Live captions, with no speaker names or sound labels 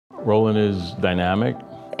Rolland is dynamic.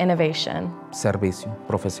 Innovation. Servicio,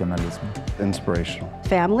 profesionalismo. Inspirational.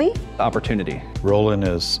 Family. Opportunity. Rolland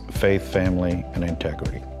is faith, family, and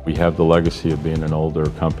integrity. We have the legacy of being an older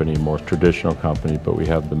company, more traditional company, but we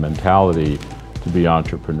have the mentality to be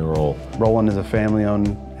entrepreneurial. Rolland is a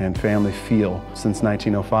family-owned and family feel. Since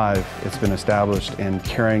 1905, it's been established and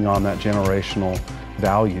carrying on that generational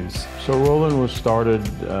values. So Rolland was started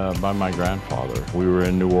by my grandfather. We were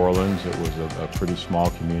in New Orleans. It was a pretty small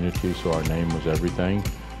community, so our name was everything.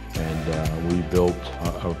 And we built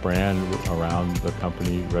a brand around the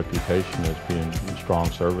company reputation as being strong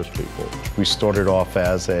service people. We started off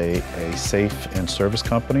as a safe and service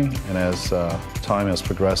company, and as time has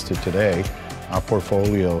progressed to today, our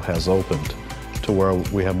portfolio has opened to where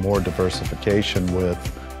we have more diversification with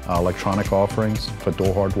electronic offerings for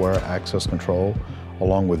door hardware, access control,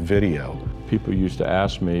 along with video. People used to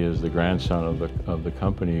ask me, as the grandson of the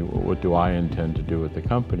company, what do I intend to do with the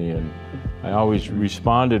company? And I always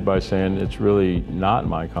responded by saying, it's really not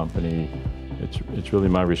my company, it's really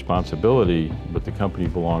my responsibility, but the company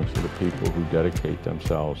belongs to the people who dedicate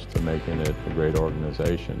themselves to making it a great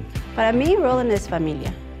organization. Para mí, Rolland es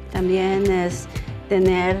familia. También es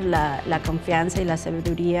tener la confianza y la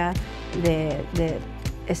sabiduría de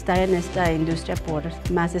estar en esta industria por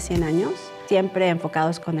más de 100 años. Siempre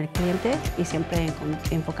enfocados con el cliente y siempre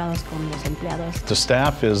enfocados con los empleados. The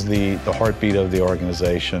staff is the heartbeat of the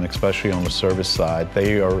organization, especially on the service side.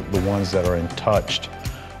 They are the ones that are in touch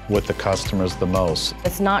with the customers the most.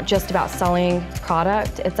 It's not just about selling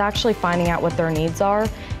product, it's actually finding out what their needs are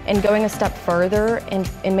and going a step further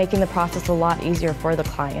and making the process a lot easier for the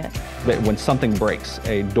client. When something breaks,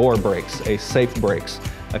 a door breaks, a safe breaks,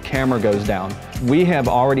 a camera goes down, we have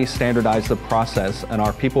already standardized the process and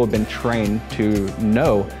our people have been trained to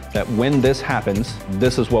know that when this happens,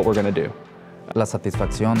 this is what we're going to do. La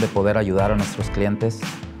satisfacción de poder ayudar a nuestros clientes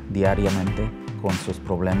diariamente con sus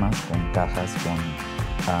problemas, con cajas, con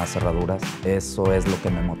cerraduras, eso es lo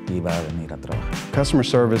que me motiva a venir a trabajar. Customer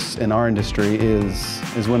service in our industry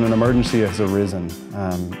is when an emergency has arisen.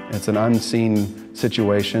 It's an unseen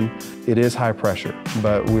situation. It is high pressure,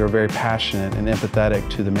 but we are very passionate and empathetic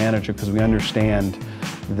to the manager because we understand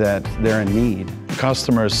that they're in need.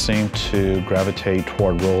 Customers seem to gravitate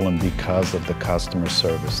toward Rolland because of the customer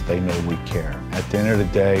service. They know we care. At the end of the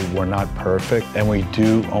day, we're not perfect, and we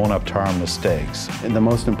do own up to our mistakes. And the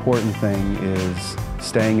most important thing is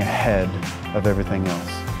staying ahead of everything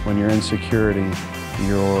else. When you're in security,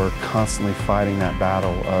 you're constantly fighting that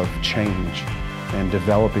battle of change and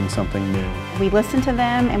developing something new. We listen to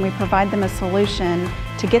them and we provide them a solution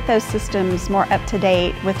to get those systems more up to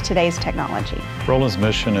date with today's technology. Rolland's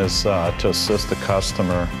mission is to assist the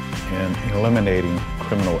customer in eliminating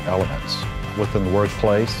criminal elements within the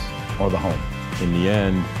workplace or the home. In the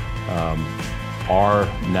end, our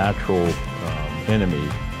natural enemy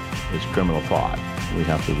is criminal thought. We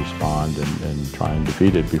have to respond and try and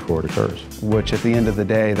defeat it before it occurs. Which at the end of the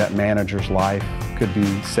day, that manager's life could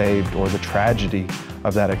be saved, or the tragedy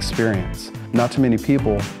of that experience. Not too many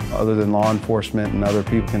people, other than law enforcement and other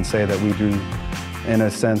people, can say that we do, in a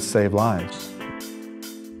sense, save lives.